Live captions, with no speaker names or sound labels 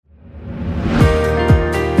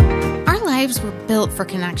lives were built for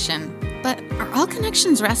connection, but are all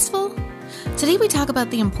connections restful? Today we talk about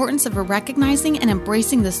the importance of recognizing and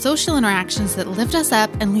embracing the social interactions that lift us up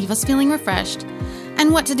and leave us feeling refreshed,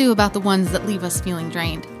 and what to do about the ones that leave us feeling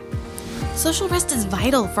drained. Social rest is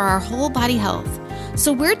vital for our whole body health,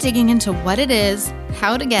 so we're digging into what it is,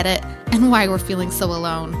 how to get it, and why we're feeling so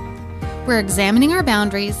alone. We're examining our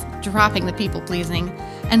boundaries, dropping the people-pleasing,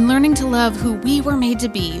 and learning to love who we were made to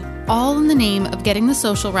be, all in the name of getting the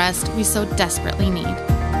social rest we so desperately need.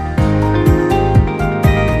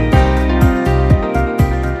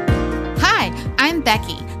 Hi, I'm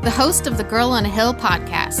Becky, the host of the Girl on a Hill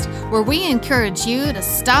podcast, where we encourage you to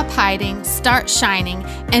stop hiding, start shining,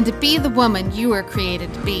 and to be the woman you were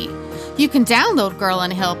created to be. You can download Girl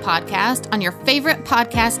on a Hill podcast on your favorite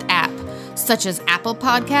podcast app, such as Apple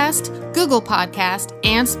Podcast, Google Podcast,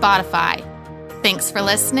 and Spotify. Thanks for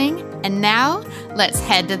listening, and now let's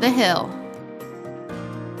head to the hill.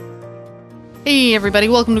 Hey everybody,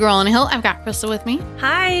 welcome to Girl on a Hill. I've got Krista with me.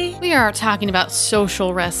 Hi. We are talking about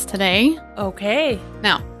social rest today. Okay.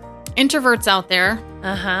 Now, introverts out there,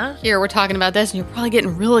 here we're talking about this, and you're probably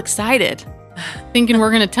getting real excited, thinking we're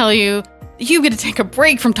going to tell you you get to take a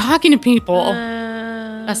break from talking to people.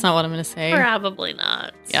 That's not what I'm going to say. Probably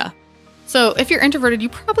not. Yeah. So if you're introverted, you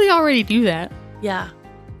probably already do that. Yeah.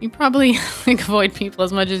 You probably avoid people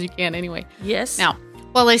as much as you can anyway. Yes. Now,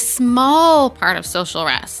 while a small part of social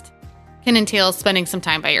rest can entail spending some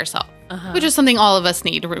time by yourself, which is something all of us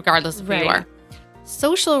need, regardless of who you are.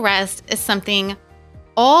 Social rest is something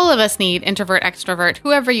all of us need, introvert, extrovert,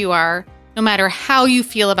 whoever you are, no matter how you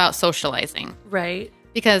feel about socializing. Right.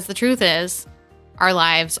 Because the truth is, our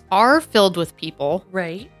lives are filled with people.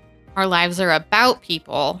 Right. Our lives are about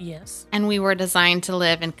people. Yes. And we were designed to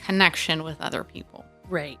live in connection with other people.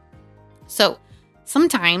 Right. So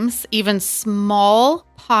sometimes even small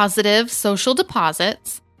positive social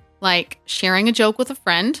deposits, like sharing a joke with a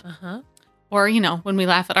friend, or, when we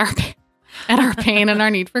laugh at our pain and our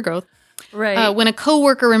need for growth. Right. When a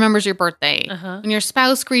coworker remembers your birthday, when your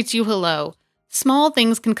spouse greets you hello, small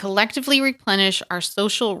things can collectively replenish our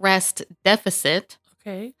social rest deficit,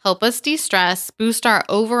 help us de-stress, boost our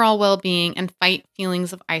overall well-being, and fight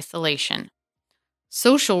feelings of isolation.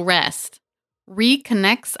 Social rest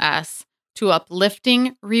reconnects us to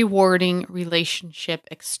uplifting, rewarding relationship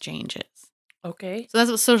exchanges. Okay. So that's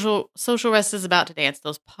what social rest is about today. It's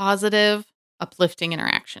those positive, uplifting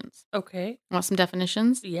interactions. Okay. Want some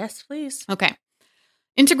definitions? Yes, please. Okay.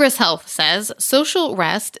 Integris Health says social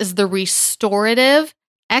rest is the restorative,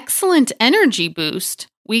 excellent energy boost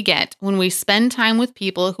we get when we spend time with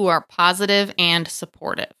people who are positive and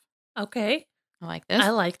supportive. Okay. I like this.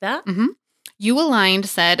 I like that. You Aligned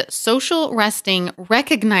said social resting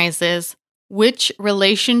recognizes which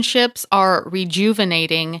relationships are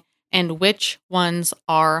rejuvenating and which ones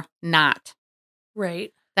are not.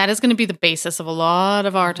 Right. That is going to be the basis of a lot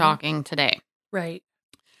of our talking today. Right.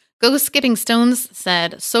 Go Skipping Stones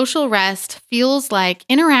said, social rest feels like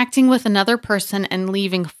interacting with another person and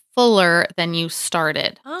leaving fuller than you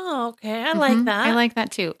started. Oh, okay. I like that. I like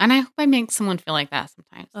that too. And I hope I make someone feel like that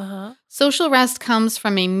sometimes. Social rest comes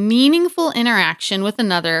from a meaningful interaction with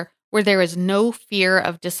another where there is no fear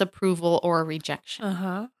of disapproval or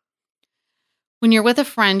rejection. When you're with a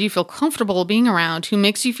friend you feel comfortable being around, who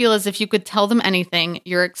makes you feel as if you could tell them anything,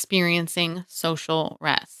 you're experiencing social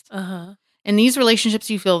rest. In these relationships,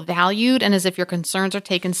 you feel valued and as if your concerns are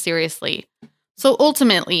taken seriously. So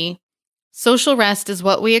ultimately, social rest is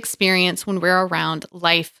what we experience when we're around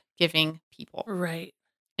life-giving people. Right.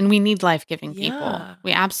 And we need life-giving people. Yeah.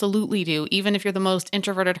 We absolutely do, even if you're the most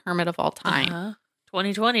introverted hermit of all time.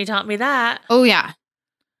 2020 taught me that. Oh, yeah.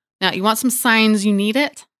 Now, you want some signs you need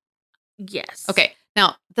it? Yes. Okay.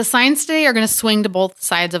 Now, the signs today are going to swing to both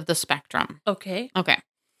sides of the spectrum. Okay.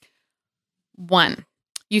 1,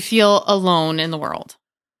 you feel alone in the world.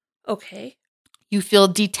 Okay. You feel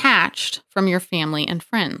detached from your family and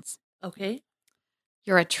friends. Okay.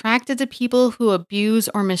 You're attracted to people who abuse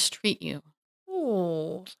or mistreat you.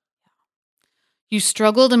 Oh. You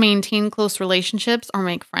struggle to maintain close relationships or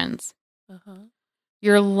make friends.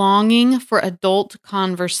 You're longing for adult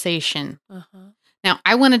conversation. Now,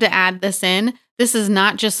 I wanted to add this in. This is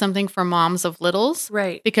not just something for moms of littles.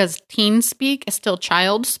 Right. Because teen speak is still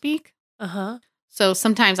child speak. So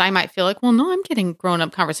sometimes I might feel like, well, no, I'm getting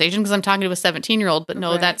grown-up conversation because I'm talking to a 17-year-old. But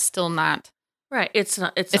no, that's still not. Right. It's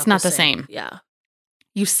not the same. Yeah.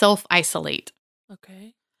 You self-isolate.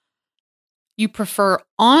 Okay. You prefer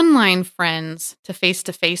online friends to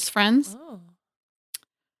face-to-face friends. Oh.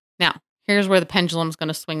 Now, here's where the pendulum's going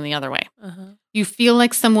to swing the other way. You feel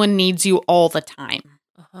like someone needs you all the time.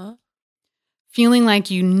 Feeling like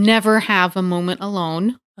you never have a moment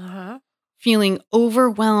alone. feeling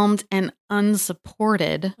overwhelmed and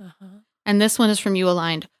unsupported. And this one is from You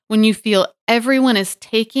Aligned. When you feel everyone is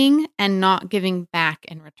taking and not giving back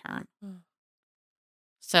in return.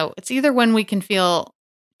 So it's either when we can feel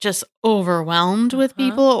just overwhelmed with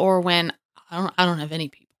people or when I don't have any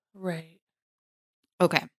people. Right.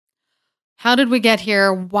 Okay. How did we get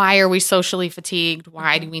here? Why are we socially fatigued?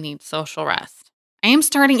 Why do we need social rest? I am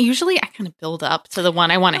starting, usually I kind of build up to the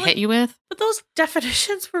one I want to hit you with. But those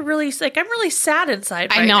definitions were really, like, I'm really sad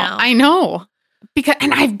inside right now. I know.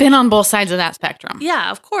 And I've been on both sides of that spectrum.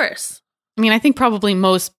 Yeah, of course. I mean, I think probably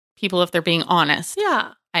most people, if they're being honest.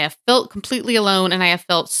 Yeah. I have felt completely alone and I have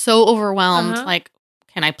felt so overwhelmed. Like,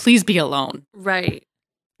 can I please be alone? Right.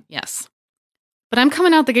 Yes. But I'm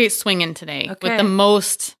coming out the gate swinging today with the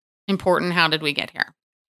most important how did we get here.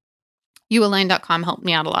 YouAlign.com helped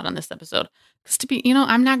me out a lot on this episode. Because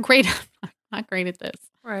I'm not great. I'm not great at this.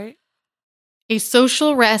 Right. A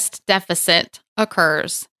social rest deficit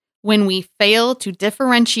occurs when we fail to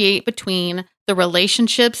differentiate between the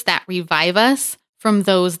relationships that revive us from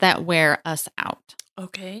those that wear us out.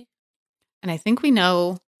 Okay. And I think we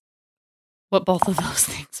know what both of those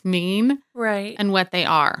things mean. Right. And what they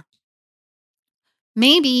are.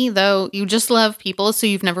 Maybe, though, you just love people, so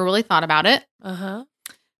you've never really thought about it.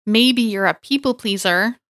 Maybe you're a people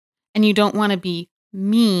pleaser and you don't want to be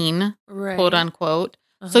mean, quote unquote.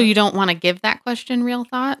 So you don't want to give that question real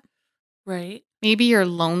thought. Right. Maybe you're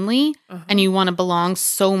lonely and you want to belong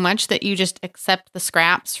so much that you just accept the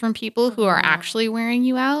scraps from people who are actually wearing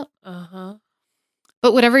you out.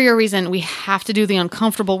 But whatever your reason, we have to do the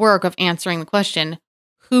uncomfortable work of answering the question,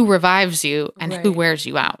 who revives you and who wears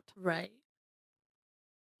you out? Right.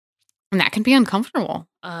 And that can be uncomfortable.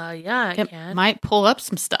 Yeah, it can. Might pull up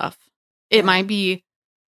some stuff. It might be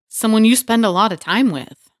someone you spend a lot of time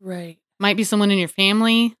with. Right. Might be someone in your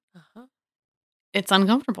family. It's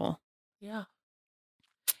uncomfortable. Yeah.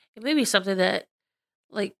 It may be something that,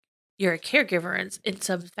 like, you're a caregiver in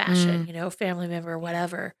some fashion, family member,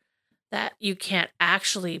 whatever, that you can't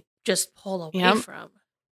actually just pull away from.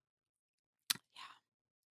 Yeah.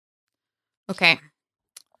 Okay.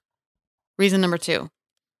 Reason number 2.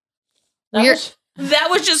 That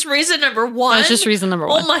was just reason number 1? That's just reason number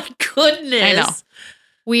 1. Oh, my goodness. I know.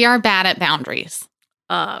 We are bad at boundaries.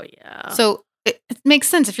 Oh, yeah. So it makes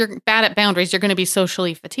sense. If you're bad at boundaries, you're going to be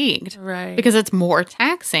socially fatigued. Right. Because it's more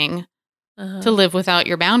taxing to live without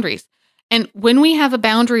your boundaries. And when we have a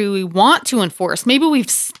boundary we want to enforce, maybe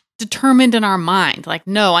we've determined in our mind, like,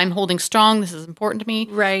 no, I'm holding strong. This is important to me.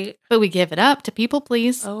 Right. But we give it up to people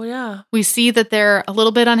please. Oh, yeah. We see that they're a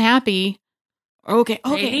little bit unhappy. Okay,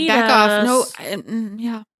 back off. No,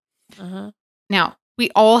 yeah. Now, we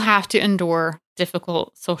all have to endure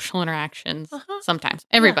difficult social interactions sometimes.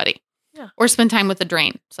 Everybody. Yeah. Or spend time with the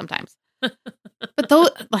drain sometimes. But those...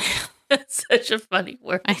 That's such a funny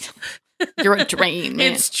word. You're a drain,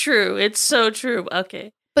 man. It's true. It's so true.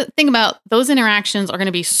 Okay. But think about those interactions are going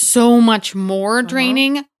to be so much more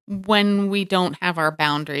draining when we don't have our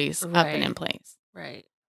boundaries up and in place. Right.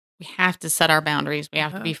 We have to set our boundaries. We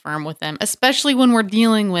have to be firm with them, especially when we're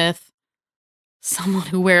dealing with someone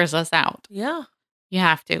who wears us out. Yeah. You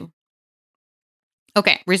have to.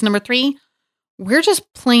 Okay. Reason number 3, we're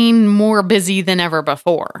just plain more busy than ever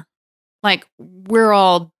before. Like, we're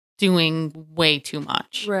all doing way too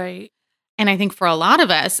much. Right. And I think for a lot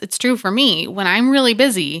of us, it's true for me, when I'm really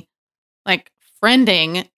busy, like,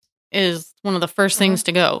 friending is one of the first things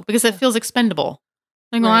to go because it feels expendable.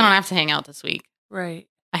 Like, well, I don't have to hang out this week. Right.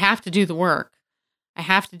 I have to do the work. I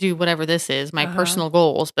have to do whatever this is, my personal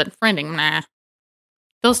goals, but friending, nah.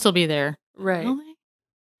 They'll still be there. Right. Really?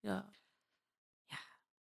 Yeah.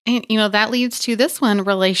 And, that leads to this one.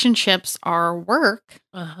 Relationships are work.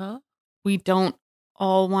 We don't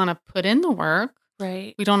all want to put in the work.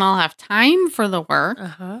 Right. We don't all have time for the work.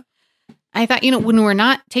 I thought, when we're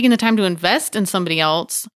not taking the time to invest in somebody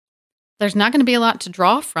else, there's not going to be a lot to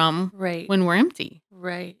draw from when we're empty.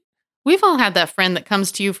 Right. We've all had that friend that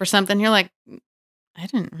comes to you for something. You're like, I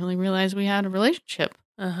didn't really realize we had a relationship.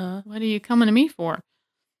 What are you coming to me for?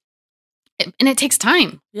 And it takes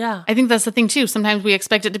time. Yeah. I think that's the thing, too. Sometimes we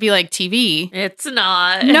expect it to be like TV. It's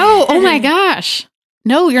not. No. Oh, my gosh.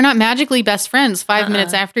 No, you're not magically best friends 5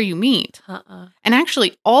 minutes after you meet. And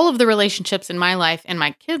actually, all of the relationships in my life and my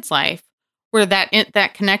kids' life where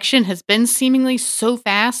that connection has been seemingly so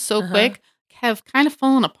fast, so quick, have kind of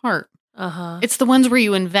fallen apart. It's the ones where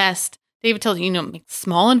you invest. David tells you, make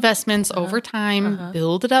small investments over time,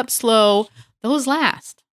 build it up slow. Those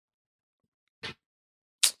last.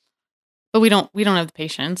 But we don't have the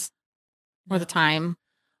patience or the time.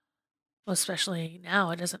 Well, especially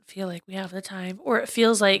now, it doesn't feel like we have the time, or it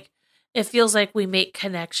feels like It feels like we make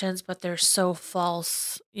connections, but they're so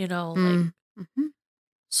false, like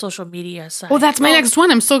social media sites. Oh, that's my next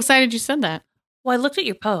one. I'm so excited you said that. Well, I looked at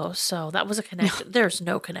your post, so that was a connection. There's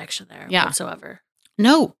no connection there whatsoever.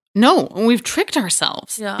 No. We've tricked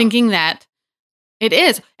ourselves thinking that it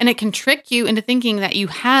is. And it can trick you into thinking that you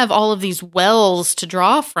have all of these wells to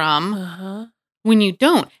draw from when you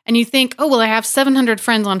don't. And you think, oh, well, I have 700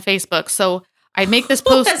 friends on Facebook, so I make this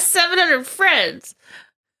post. Who has 700 friends?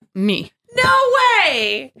 Me. No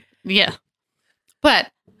way! Yeah.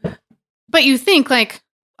 But you think like,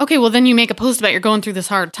 okay, well, then you make a post about you're going through this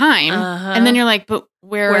hard time. And then you're like, but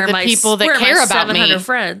where are the people that care about me? 700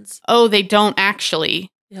 friends. Oh, they don't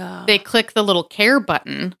actually. Yeah. They click the little care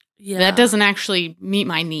button. Yeah. That doesn't actually meet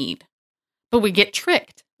my need. But we get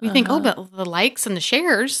tricked. We think, oh, but the likes and the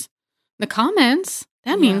shares, the comments,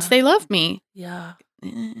 that means they love me. Yeah.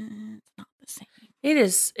 It's not the same. It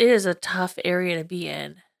is a tough area to be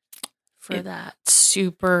in for that.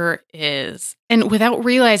 Super is. And without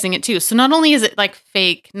realizing it too. So not only is it like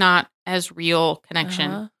fake, not as real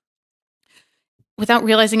connection, without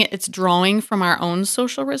realizing it, it's drawing from our own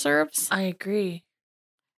social reserves. I agree.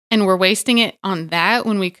 And we're wasting it on that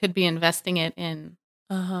when we could be investing it in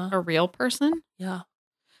a real person. Yeah.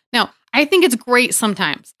 Now, I think it's great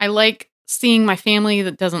sometimes. I like seeing my family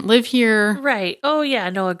that doesn't live here. Right. Oh, yeah.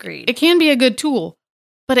 No, agreed. It can be a good tool,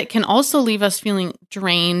 but it can also leave us feeling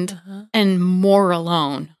drained and more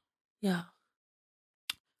alone. Yeah.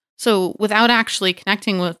 So without actually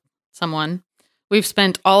connecting with someone, we've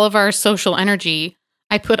spent all of our social energy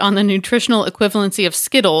I put on the nutritional equivalency of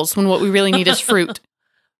Skittles when what we really need is fruit.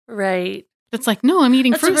 Right. It's like, no, I'm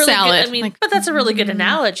eating fruit salad. But that's a really good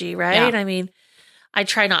analogy, right? Yeah. I mean, I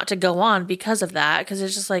try not to go on because of that, because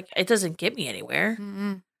it's just like, it doesn't get me anywhere.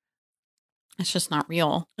 It's just not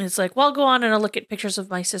real. And it's like, well, I'll go on and I'll look at pictures of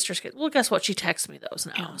my sister's kids. Well, guess what? She texts me those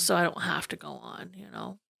now, so I don't have to go on,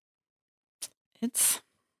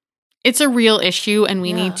 It's a real issue, and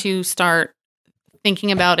we need to start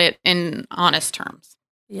thinking about it in honest terms.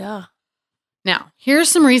 Yeah. Now, here's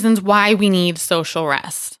some reasons why we need social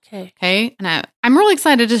rest. Okay. And I'm really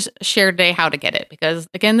excited to share today how to get it because,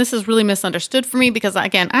 again, this is really misunderstood for me because,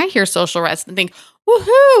 again, I hear social rest and think,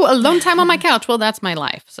 woohoo, alone time on my couch. Well, that's my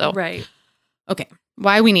life. So, right. Okay.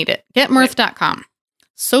 Why we need it. Getmirth.com.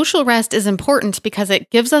 Social rest is important because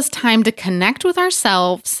it gives us time to connect with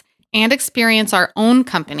ourselves and experience our own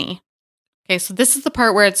company. Okay. So this is the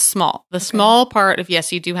part where it's small. The small part of,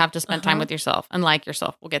 yes, you do have to spend time with yourself and like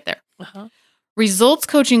yourself. We'll get there. Results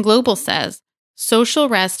Coaching Global says, social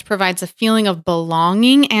rest provides a feeling of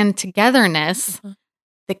belonging and togetherness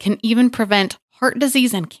that can even prevent heart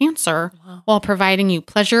disease and cancer while providing you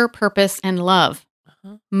pleasure, purpose, and love.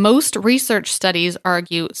 Most research studies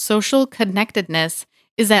argue social connectedness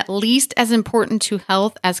is at least as important to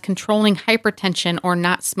health as controlling hypertension or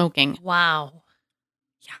not smoking. Wow.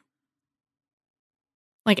 Yeah.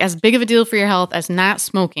 Like as big of a deal for your health as not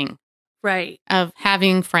smoking. Right. Of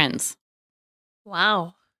having friends.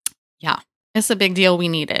 Wow. Yeah. It's a big deal. We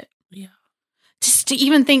need it. Yeah. Just to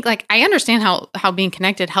even think, like, I understand how being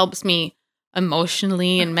connected helps me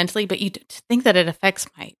emotionally and mentally, but to think that it affects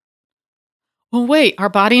my... Well, wait, our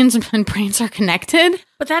bodies and brains are connected?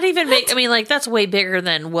 But that even makes... I mean, like, that's way bigger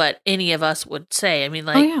than what any of us would say. I mean,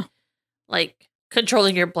 like... Like,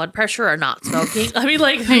 controlling your blood pressure or not smoking. I mean,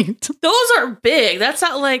 like, those are big. That's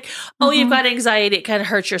not like, oh, you've got anxiety. It kind of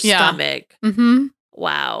hurts your stomach.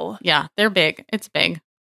 Wow. Yeah, they're big. It's big.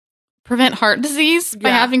 Prevent heart disease by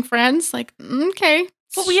having friends. Like, okay.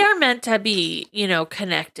 Well, we are meant to be,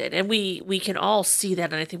 connected. And we can all see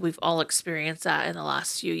that. And I think we've all experienced that in the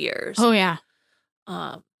last few years. Oh, yeah.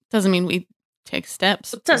 Doesn't mean we take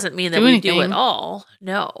steps. It doesn't mean that we do it all.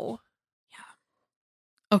 No.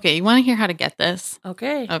 Yeah. Okay, you want to hear how to get this?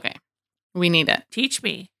 Okay. We need it. Teach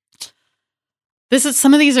me.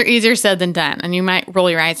 Some of these are easier said than done, and you might roll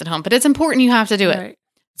your eyes at home, but it's important you have to do it. Right.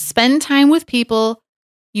 Spend time with people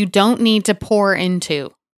you don't need to pour into.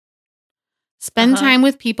 Spend time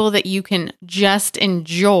with people that you can just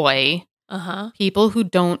enjoy. People who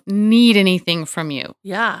don't need anything from you.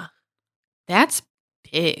 Yeah. That's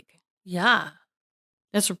big. Yeah.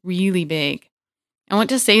 That's really big. I want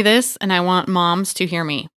to say this, and I want moms to hear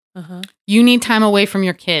me. You need time away from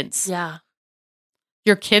your kids. Yeah.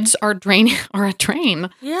 Your kids are a drain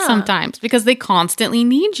sometimes because they constantly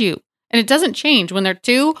need you. And it doesn't change when they're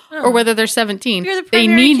 2 or whether they're 17. You're the they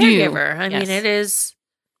primary need caregiver. you. I mean, it is,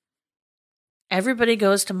 everybody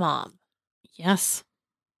goes to mom. Yes.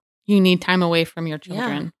 You need time away from your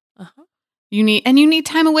children. Yeah. You need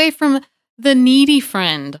time away from the needy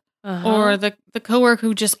friend or the coworker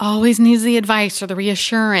who just always needs the advice or the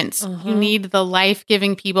reassurance. You need the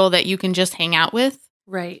life-giving people that you can just hang out with.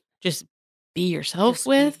 Right. Just be yourself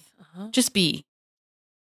with. Just be.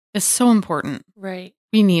 It's so important. Right.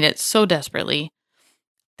 We need it so desperately.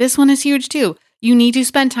 This one is huge too. You need to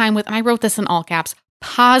spend time with, and I wrote this in all caps,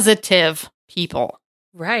 positive people.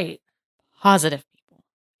 Right. Positive people.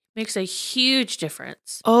 Makes a huge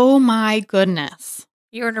difference. Oh my goodness.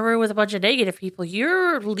 You're in a room with a bunch of negative people.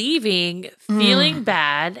 You're leaving feeling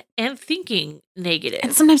bad and thinking negative.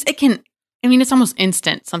 And sometimes it's almost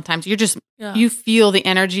instant. Sometimes you're just, you feel the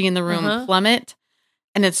energy in the room plummet,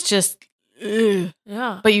 and it's just, ugh.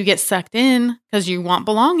 Yeah. But you get sucked in because you want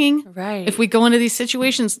belonging. Right. If we go into these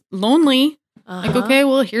situations lonely, like, okay,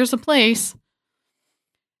 well, here's a place.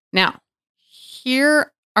 Now,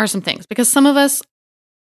 here are some things, because some of us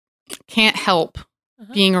can't help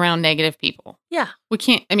being around negative people. Yeah. We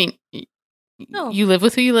can't, you live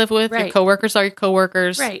with who you live with. Right. Your coworkers are your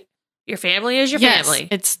coworkers. Right. Your family is your family.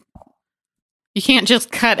 You can't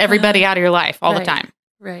just cut everybody out of your life all the time.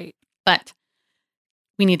 Right. But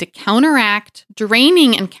we need to counteract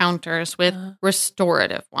draining encounters with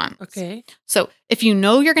restorative ones. Okay. So if you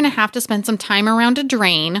know you're going to have to spend some time around a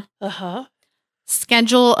drain,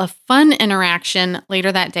 schedule a fun interaction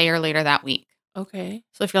later that day or later that week. Okay.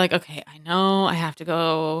 So if you're like, okay, I know I have to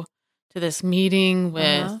go to this meeting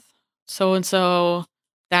with so-and-so,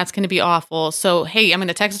 that's going to be awful. So, hey, I'm going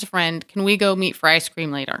to text a friend. Can we go meet for ice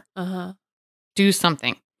cream later? Do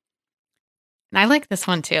something. And I like this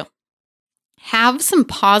one too. Have some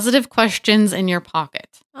positive questions in your pocket.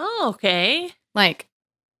 Oh, okay. Like,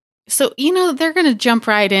 so, they're going to jump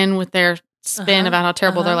right in with their spin about how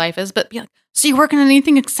terrible their life is. But be like, so you working on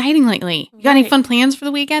anything exciting lately? You got any fun plans for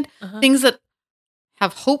the weekend? Things that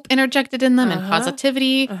have hope interjected in them and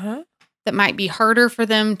positivity that might be harder for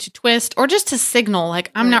them to twist, or just to signal,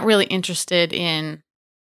 like, I'm not really interested in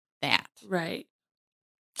that. Right.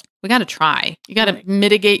 We got to try. You got to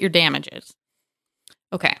mitigate your damages.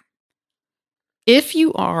 Okay. If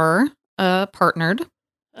you are partnered,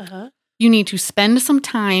 you need to spend some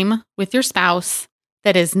time with your spouse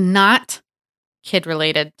that is not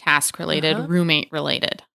kid-related, task-related,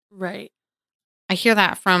 roommate-related. Right. I hear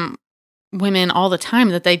that from women all the time,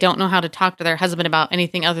 that they don't know how to talk to their husband about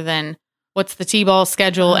anything other than what's the T-ball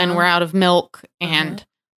schedule and we're out of milk. And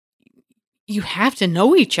you have to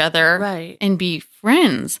know each other and be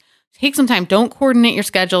friends. Take some time. Don't coordinate your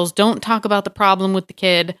schedules. Don't talk about the problem with the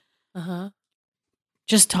kid.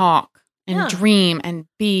 Just talk and dream and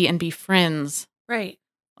be friends. Right.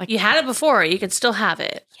 Like, you had it before. You can still have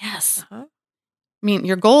it. Yes. I mean,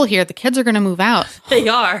 your goal here, the kids are going to move out. They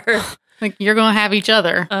are. Like, you're going to have each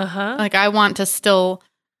other. Like, I want to still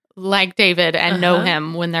like David and know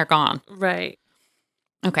him when they're gone. Right.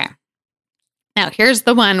 Okay. Now, here's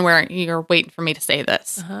the one where you're waiting for me to say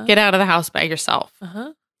this. Get out of the house by yourself.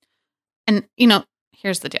 And,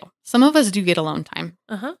 here's the deal. Some of us do get alone time.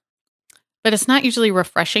 But it's not usually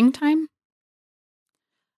refreshing time.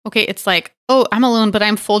 Okay, it's like, oh, I'm alone, but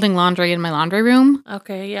I'm folding laundry in my laundry room.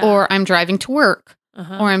 Okay, yeah. Or I'm driving to work.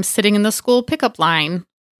 Or I'm sitting in the school pickup line.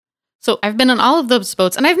 So I've been on all of those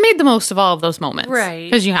boats, and I've made the most of all of those moments. Right.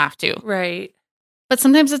 Because you have to. Right. But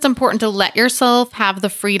sometimes it's important to let yourself have the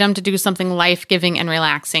freedom to do something life-giving and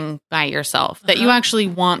relaxing by yourself that you actually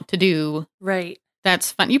want to do. Right.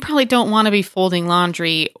 That's fun. You probably don't want to be folding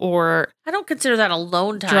laundry or... I don't consider that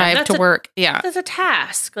alone time. Drive to work. Yeah. That's a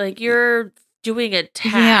task. Like, you're doing a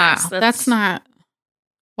task. Yeah. That's not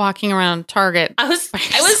walking around Target. I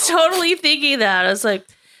was totally thinking that. I was like,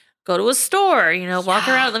 go to a store, walk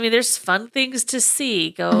around. I mean, there's fun things to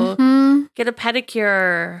see. Go get a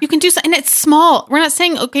pedicure. You can do something. And it's small. We're not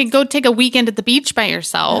saying, okay, go take a weekend at the beach by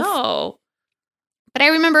yourself. No. But I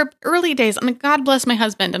remember early days, God bless my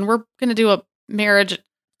husband, and we're going to do a marriage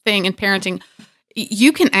thing and parenting.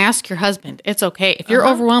 You can ask your husband. It's okay. If you're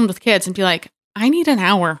overwhelmed with kids, and be like, I need an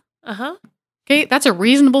hour. Okay, that's a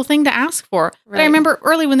reasonable thing to ask for. Right. But I remember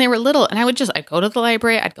early when they were little, and I'd go to the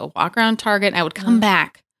library, I'd go walk around Target, and I would come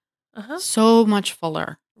back so much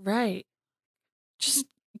fuller. Right. Just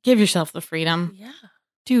give yourself the freedom. Yeah.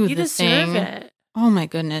 Do you the thing. It. Oh my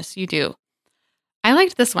goodness, you do. I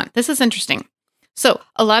liked this one. This is interesting. So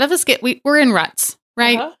a lot of us we're in ruts,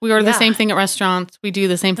 right? We order the same thing at restaurants. We do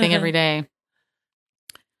the same thing every day.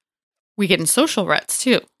 We get in social ruts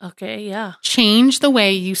too. Okay, yeah. Change the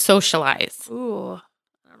way you socialize. Ooh,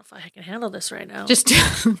 I don't know if I can handle this right now. Just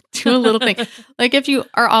do a little thing. Like if you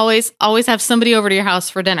are always have somebody over to your house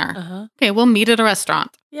for dinner. Okay, we'll meet at a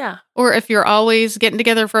restaurant. Yeah. Or if you're always getting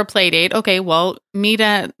together for a play date, okay, well, meet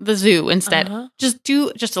at the zoo instead. Just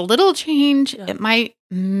do just a little change. Yeah. It might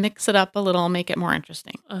mix it up a little, make it more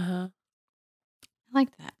interesting. I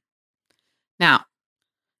like that. Now,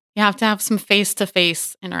 you have to have some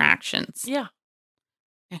face-to-face interactions. Yeah.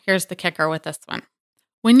 Here's the kicker with this one.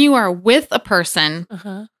 When you are with a person,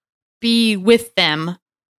 be with them.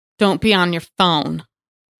 Don't be on your phone.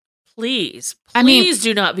 Please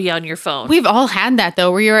do not be on your phone. We've all had that,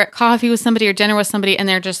 though, where you're at coffee with somebody or dinner with somebody, and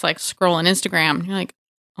they're just like scrolling Instagram. You're like,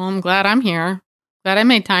 oh, I'm glad I'm here. Glad I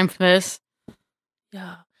made time for this.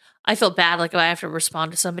 Yeah. I feel bad, like, if I have to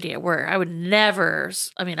respond to somebody at work. I would never,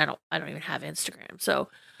 I don't even have Instagram, so,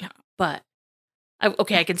 yeah. But,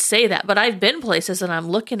 I can say that, but I've been places and I'm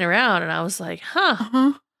looking around and I was like,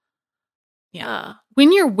 Yeah.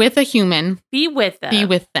 When you're with a human, be with them. Be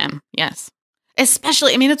with them, yes.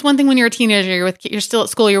 Especially, it's one thing when you're a teenager, you're still at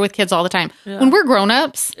school, you're with kids all the time. Yeah. When we're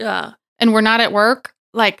grown-ups, and we're not at work,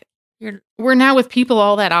 like, we're not with people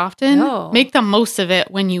all that often. No. Make the most of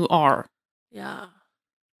it when you are. Yeah.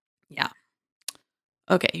 Yeah.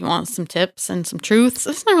 Okay, you want some tips and some truths?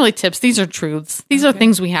 It's not really tips. These are truths. These are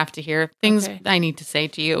things we have to hear. Things I need to say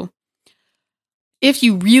to you. If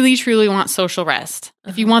you really, truly want social rest,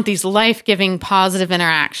 if you want these life-giving, positive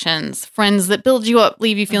interactions, friends that build you up,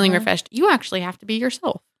 leave you feeling refreshed, you actually have to be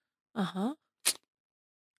yourself. I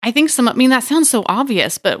think that sounds so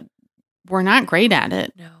obvious, but we're not great at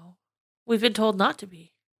it. No. We've been told not to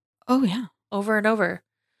be. Oh, yeah. Over and over.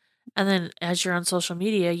 And then as you're on social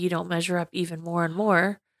media, you don't measure up even more and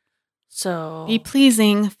more. So be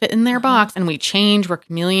pleasing, fit in their box, and we change. We're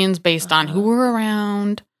chameleons based on who we're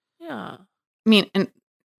around. Yeah. And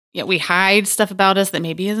yet we hide stuff about us that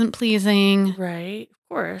maybe isn't pleasing. Right. Of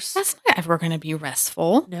course. That's not ever going to be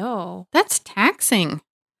restful. No. That's taxing.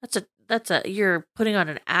 You're putting on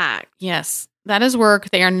an act. Yes. That is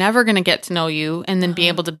work. They are never going to get to know you and then be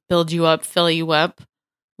able to build you up, fill you up,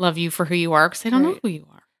 love you for who you are because they don't know who you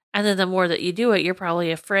are. And then the more that you do it, you're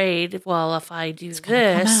probably afraid, well, if I do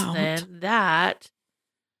this, then that.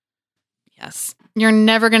 Yes. You're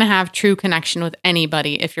never going to have true connection with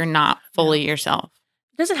anybody if you're not fully yourself.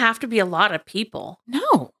 It doesn't have to be a lot of people.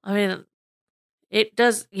 No. It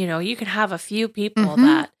does, you can have a few people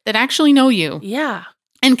that actually know you. Yeah.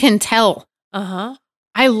 And can tell.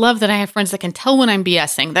 I love that I have friends that can tell when I'm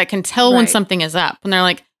BSing, that can tell when something is up. And they're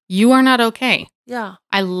like, you are not okay. Yeah.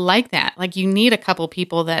 I like that. Like, you need a couple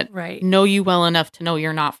people that know you well enough to know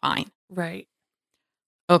you're not fine. Right.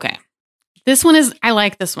 Okay. I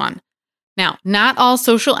like this one. Now, not all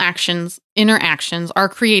social interactions are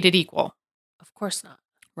created equal. Of course not.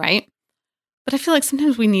 Right? But I feel like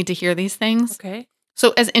sometimes we need to hear these things. Okay.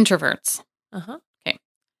 So as introverts. Okay.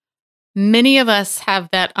 Many of us have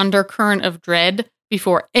that undercurrent of dread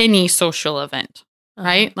before any social event.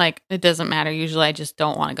 Right? Like, it doesn't matter. Usually I just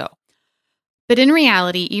don't want to go. But in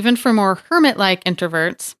reality, even for more hermit-like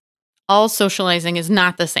introverts, all socializing is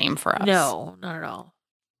not the same for us. No, not at all.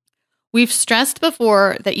 We've stressed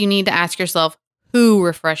before that you need to ask yourself who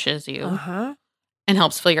refreshes you and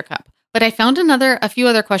helps fill your cup. But I found a few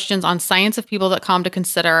other questions on scienceofpeople.com to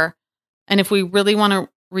consider. And if we really want to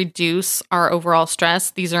reduce our overall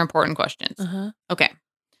stress, these are important questions. Okay.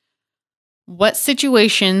 What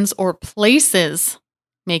situations or places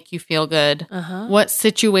make you feel good? What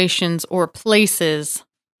situations or places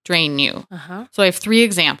drain you? So I have 3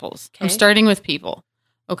 examples. I'm starting with people.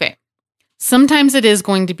 Okay. Sometimes it is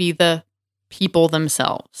going to be the people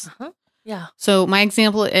themselves. Yeah. So my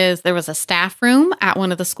example is there was a staff room at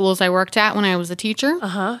one of the schools I worked at when I was a teacher.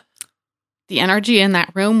 The energy in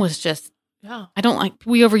that room was just, we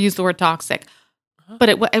overuse the word toxic, but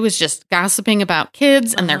it was just gossiping about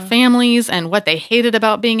kids and their families and what they hated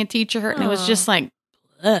about being a teacher. And it was just like,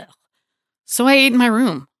 ugh. So I ate in my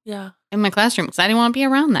room. Yeah. In my classroom because I didn't want to be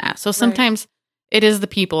around that. So sometimes it is the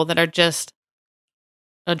people that are just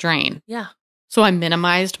a drain. Yeah. So I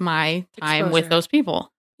minimized my time with those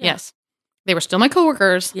people. Yeah. Yes. They were still my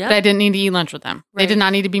coworkers, but I didn't need to eat lunch with them. They did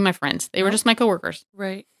not need to be my friends. They were just my coworkers.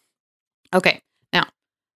 Right. Okay. Now,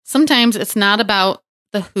 sometimes it's not about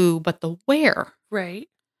the who, but the where. Right.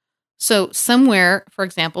 So somewhere, for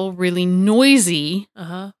example, really noisy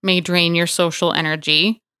may drain your social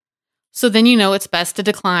energy. So then it's best to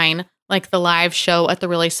decline, like the live show at the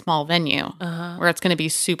really small venue where it's going to be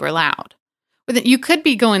super loud. But you could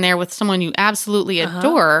be going there with someone you absolutely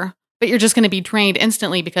adore, but you're just going to be drained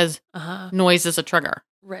instantly because noise is a trigger.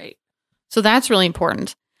 Right. So that's really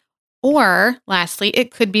important. Or lastly,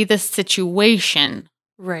 it could be the situation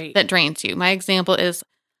that drains you. My example is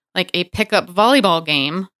like a pickup volleyball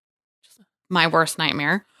game, my worst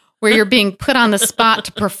nightmare, where you're being put on the spot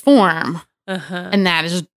to perform, and that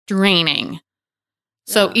is draining.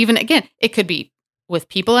 So even, again, it could be with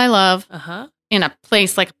people I love in a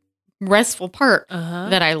place like Restful Park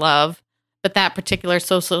that I love, but that particular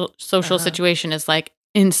social situation is like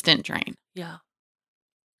instant drain. Yeah.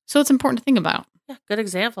 So it's important to think about. Yeah, good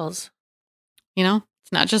examples. You know,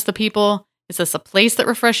 it's not just the people. Is this a place that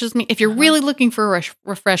refreshes me? If you're really looking for a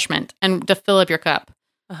refreshment and to fill up your cup,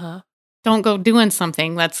 don't go doing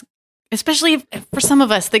something that's, especially for some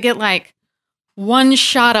of us that get like one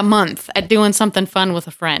shot a month at doing something fun with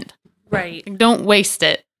a friend. Right. Don't waste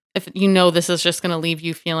it if you know this is just going to leave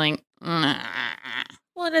you feeling. Well,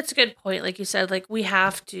 and it's a good point. Like you said, like we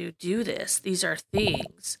have to do this. These are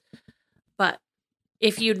things. But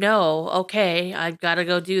if you know, okay, I've got to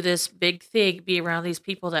go do this big thing, be around these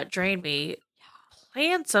people that drain me,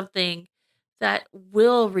 plan something that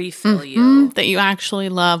will refill you. That you actually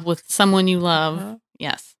love with someone you love.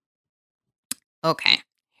 Yes. Okay.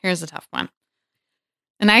 Here's a tough one.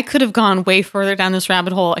 And I could have gone way further down this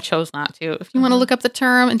rabbit hole. I chose not to. If you want to look up the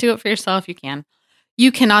term and do it for yourself, you can.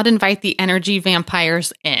 You cannot invite the energy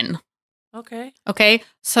vampires in. Okay. Okay.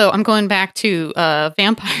 So I'm going back to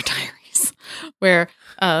Vampire Diaries, where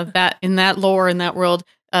that in that lore, in that world,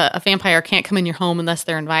 a vampire can't come in your home unless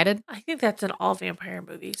they're invited. I think that's in all vampire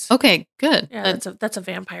movies. Okay, good. Yeah, that's a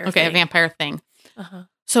vampire thing. Okay, a vampire thing.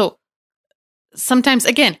 So sometimes,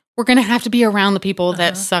 again, we're going to have to be around the people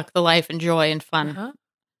that suck the life and joy and fun.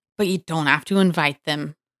 But you don't have to invite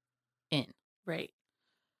them in. Right.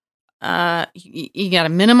 You got to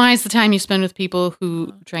minimize the time you spend with people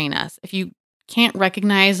who drain us. If you can't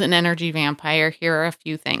recognize an energy vampire, here are a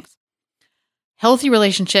few things. Healthy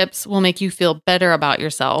relationships will make you feel better about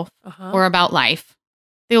yourself or about life.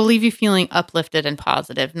 They will leave you feeling uplifted and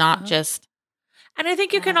positive, not just... And I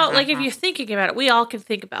think you can all, like, if you're thinking about it, we all can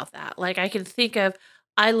think about that. Like, I can think of,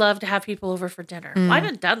 I love to have people over for dinner. Well, I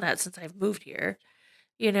haven't done that since I've moved here.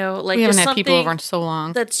 You know, like, we haven't had people over in so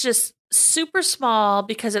long. That's just super small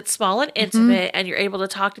because it's small and intimate, and you're able to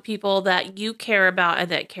talk to people that you care about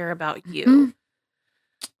and that care about you.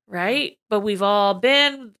 Right? But we've all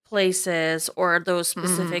been places or those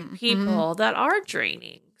specific people that are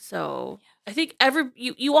draining. So I think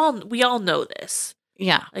we all know this.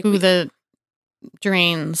 Yeah. Like who the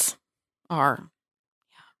drains are.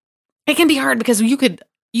 Yeah. It can be hard because you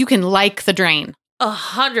can like the drain.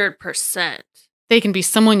 100%. They can be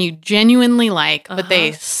someone you genuinely like, but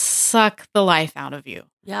they suck the life out of you.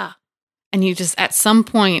 Yeah. And you just, at some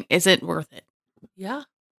point, is it worth it? Yeah.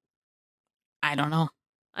 I don't know.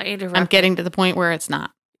 I'm getting to the point where it's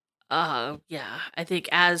not. Yeah. I think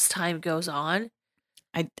as time goes on.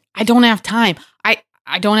 I don't have time.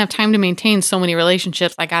 I don't have time to maintain so many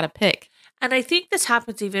relationships. I got to pick. And I think this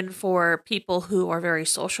happens even for people who are very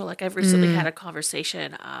social. Like I've recently had a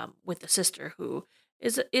conversation with a sister who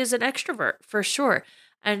is an extrovert for sure.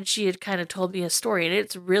 And she had kind of told me a story, and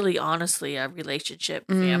it's really honestly a relationship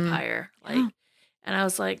vampire. Like, and I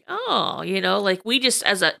was like, oh, you know, like we just,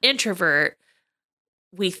 as an introvert,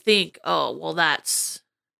 we think, oh, well,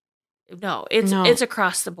 it's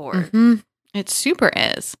across the board. It super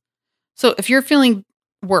is. So if you're feeling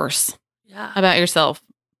worse about yourself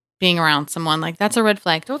being around someone, like that's a red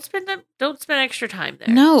flag. Don't spend extra time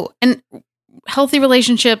there. No. And healthy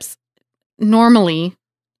relationships normally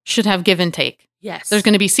should have give and take. Yes. There's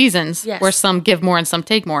going to be seasons where some give more and some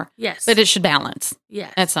take more. Yes. But it should balance.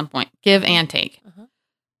 Yes. At some point. Give and take.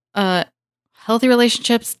 Healthy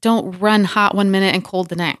relationships don't run hot one minute and cold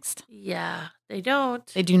the next. Yeah, they don't.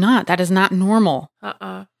 They do not. That is not normal.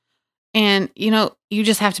 And, you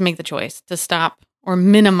just have to make the choice to stop or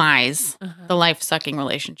minimize the life-sucking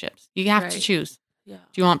relationships. You have to choose. Yeah.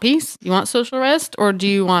 Do you want peace? Do you want social rest? Or do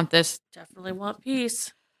you want this? Definitely want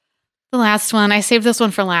peace. The last one. I saved this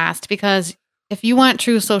one for last because if you want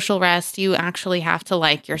true social rest, you actually have to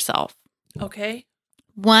like yourself. Okay.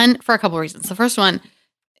 One, for a couple reasons. The first one,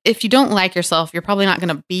 if you don't like yourself, you're probably not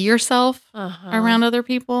going to be yourself around other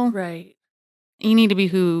people. Right. You need to be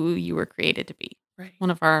who you were created to be. Right.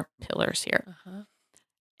 One of our pillars here.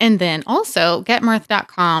 And then also,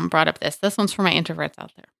 getmirth.com brought up this. This one's for my introverts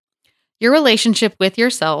out there. Your relationship with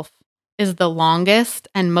yourself is the longest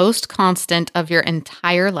and most constant of your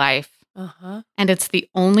entire life. And it's the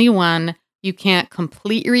only one you can't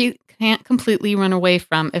completely run away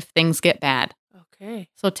from if things get bad. Okay.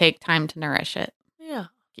 So take time to nourish it. Yeah.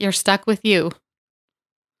 You're stuck with you.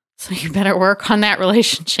 So you better work on that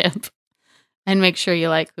relationship and make sure you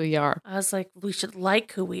like who you are. I was like, we should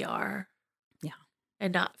like who we are. Yeah.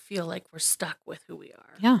 And not feel like we're stuck with who we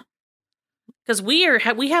are. Yeah.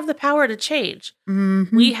 Because we have the power to change.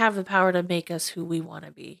 Mm-hmm. We have the power to make us who we want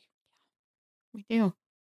to be. We do.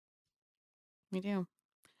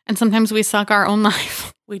 And sometimes we suck our own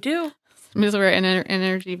life. We do. Because we're an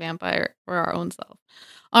energy vampire for our own self.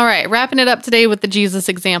 All right, wrapping it up today with the Jesus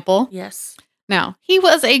example. Yes. Now, he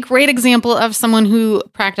was a great example of someone who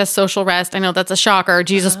practiced social rest. I know that's a shocker,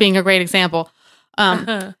 Jesus being a great example.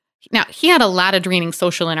 Now, he had a lot of draining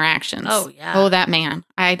social interactions. Oh, yeah. Oh, that man.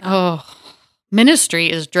 Ministry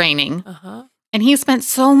is draining. Uh-huh. And he spent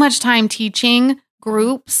so much time teaching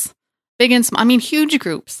groups, big and small, huge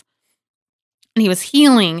groups. And he was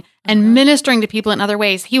healing and ministering to people in other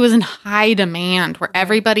ways. He was in high demand where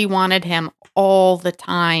everybody wanted him all the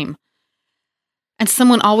time. And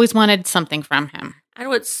someone always wanted something from him. And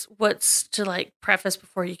what's to like preface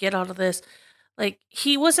before you get onto this, like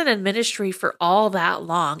he wasn't in ministry for all that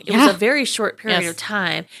long. It was a very short period of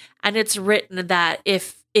time. And it's written that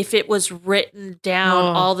if it was written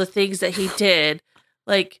down, all the things that he did,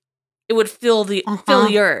 like it would fill the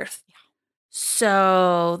earth.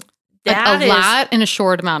 So that is a lot in a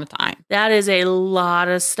short amount of time. That is a lot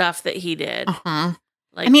of stuff that he did.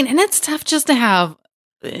 Like, and it's tough just to have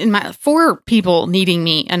 4 people needing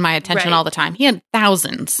me and my attention all the time. He had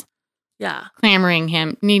thousands. Yeah. Clamoring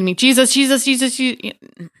him, needing me. Jesus.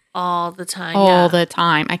 All the time. All the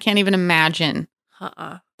time. I can't even imagine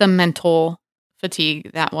the mental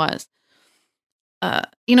fatigue that was.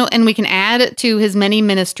 And we can add to his many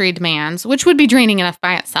ministry demands, which would be draining enough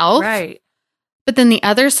by itself. Right. But then the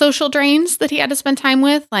other social drains that he had to spend time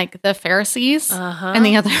with, like the Pharisees and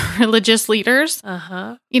the other religious leaders.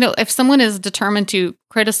 If someone is determined to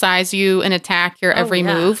criticize you and attack your every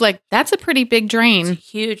move, like that's a pretty big drain. It's a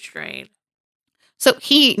huge drain. So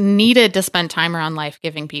he needed to spend time around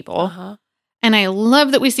life-giving people. And I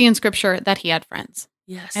love that we see in scripture that he had friends.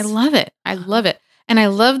 Yes. I love it. I love it. And I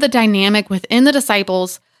love the dynamic within the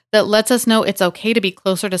disciples that lets us know it's okay to be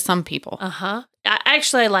closer to some people. I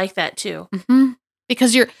like that too.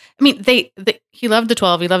 Because he loved the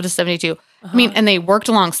 12, he loved the 72. And they worked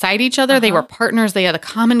alongside each other. They were partners. They had a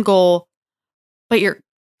common goal. But you're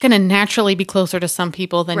going to naturally be closer to some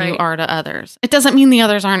people than you are to others. It doesn't mean the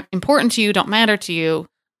others aren't important to you, don't matter to you.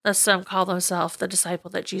 As some call themselves the disciple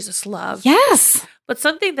that Jesus loved. Yes. But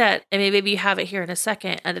something that, and maybe you have it here in a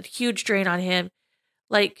second, and a huge drain on him,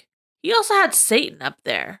 like, he also had Satan up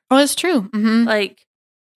there. Oh, it's true. Like,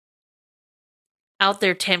 out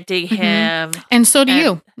there tempting him. And so do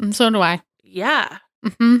you. And so do I. Yeah.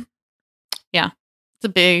 Yeah. It's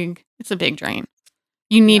a big drain.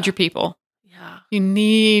 You need your people. Yeah. You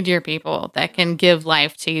need your people that can give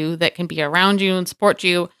life to you, that can be around you and support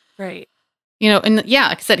you. Right. And like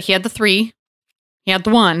I said, he had the 3. He had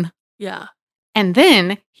the 1. Yeah. And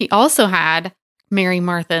then he also had Mary,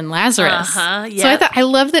 Martha, and Lazarus. So I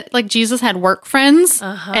love that like Jesus had work friends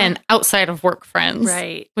and outside of work friends.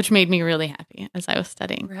 Right. Which made me really happy as I was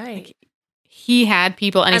studying. Right. Like, he had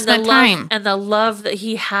people and he spent time. And the love that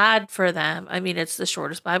he had for them. It's the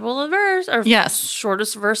shortest Bible in verse, or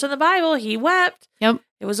shortest verse in the Bible. He wept. Yep.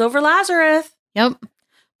 It was over Lazarus. Yep.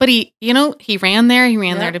 But he ran there. He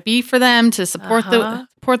ran there to be for them, to support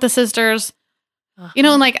the sisters.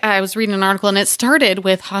 And like I was reading an article and it started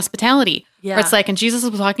with hospitality. Yeah. Where it's like, and Jesus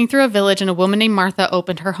was walking through a village and a woman named Martha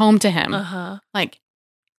opened her home to him. Like,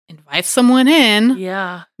 invite someone in.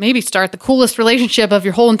 Yeah. Maybe start the coolest relationship of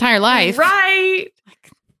your whole entire life. Right.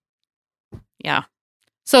 Yeah.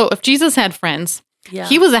 So if Jesus had friends,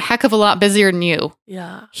 he was a heck of a lot busier than you.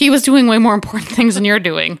 Yeah. He was doing way more important things than you're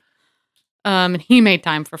doing. And he made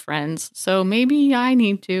time for friends. So maybe I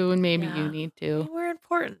need to, and maybe you need to. We're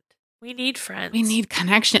important. We need friends. We need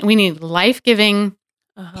connection. We need life-giving,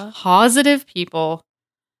 positive people.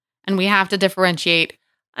 And we have to differentiate.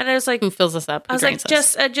 And I was like, who fills us up? I was like,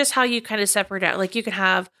 just how you kind of separate out. Like, you can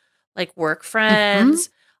have like work friends.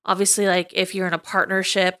 Obviously, like if you're in a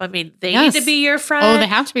partnership, they need to be your friend. Oh, they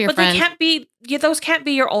have to be your friend. But they can't be. Those can't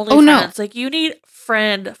be your only friends. No. Like, you need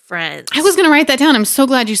friends. I was going to write that down. I'm so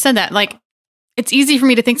glad you said that. Like, it's easy for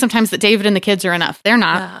me to think sometimes that David and the kids are enough. They're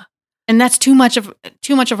not. Yeah. And that's too much of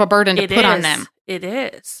a burden to put on them. It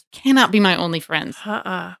is. Cannot be my only friends.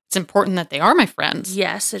 It's important that they are my friends.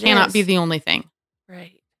 Yes, it Cannot be the only thing.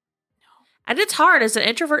 Right. No. And it's hard as an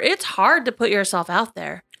introvert. It's hard to put yourself out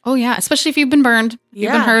there. Oh, yeah. Especially if you've been burned.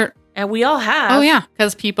 You've been hurt. And we all have. Oh, yeah.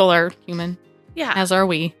 Because people are human. Yeah. As are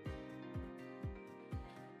we.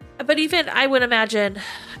 But even, I would imagine,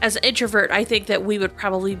 as an introvert, I think that we would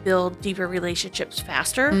probably build deeper relationships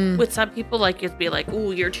faster with some people. Like, it'd be like,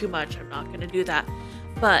 "Ooh, you're too much. I'm not going to do that."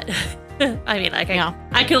 But,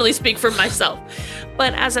 I can only speak for myself.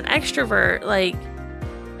 But as an extrovert, like,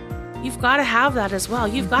 you've got to have that as well.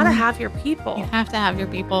 You've got to have your people. You have to have your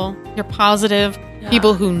people. Your positive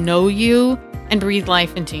people who know you and breathe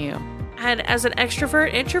life into you. And as an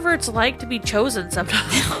extrovert, introverts like to be chosen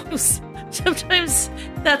sometimes. Sometimes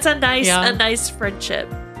that's a nice friendship.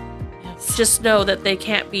 Yes. Just know that they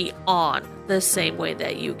can't be on the same way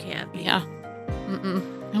that you can be. Yeah.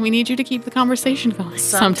 And we need you to keep the conversation going.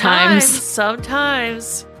 Sometimes.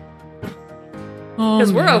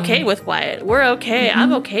 Because we're okay with quiet. We're okay.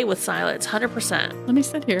 I'm okay with silence. 100%. Let me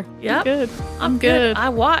sit here. Yeah. I'm good. I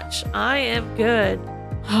watch. I am good.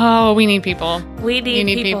 Oh, we need people. We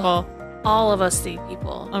need people. All of us need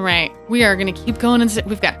people. All right. We are going to keep going.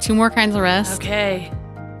 We've got 2 more kinds of rest. Okay.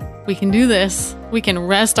 We can do this. We can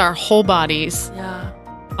rest our whole bodies. Yeah.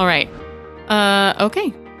 All right.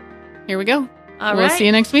 Okay. Here we go. We'll see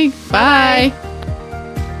you next week. Bye.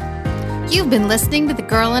 You've been listening to the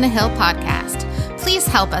Girl on a Hill podcast. Please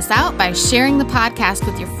help us out by sharing the podcast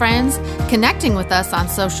with your friends, connecting with us on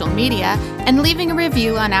social media, and leaving a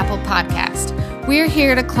review on Apple Podcast. We're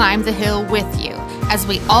here to climb the hill with you as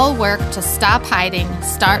we all work to stop hiding,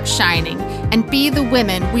 start shining, and be the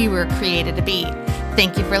women we were created to be.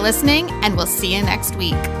 Thank you for listening, and we'll see you next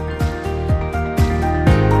week.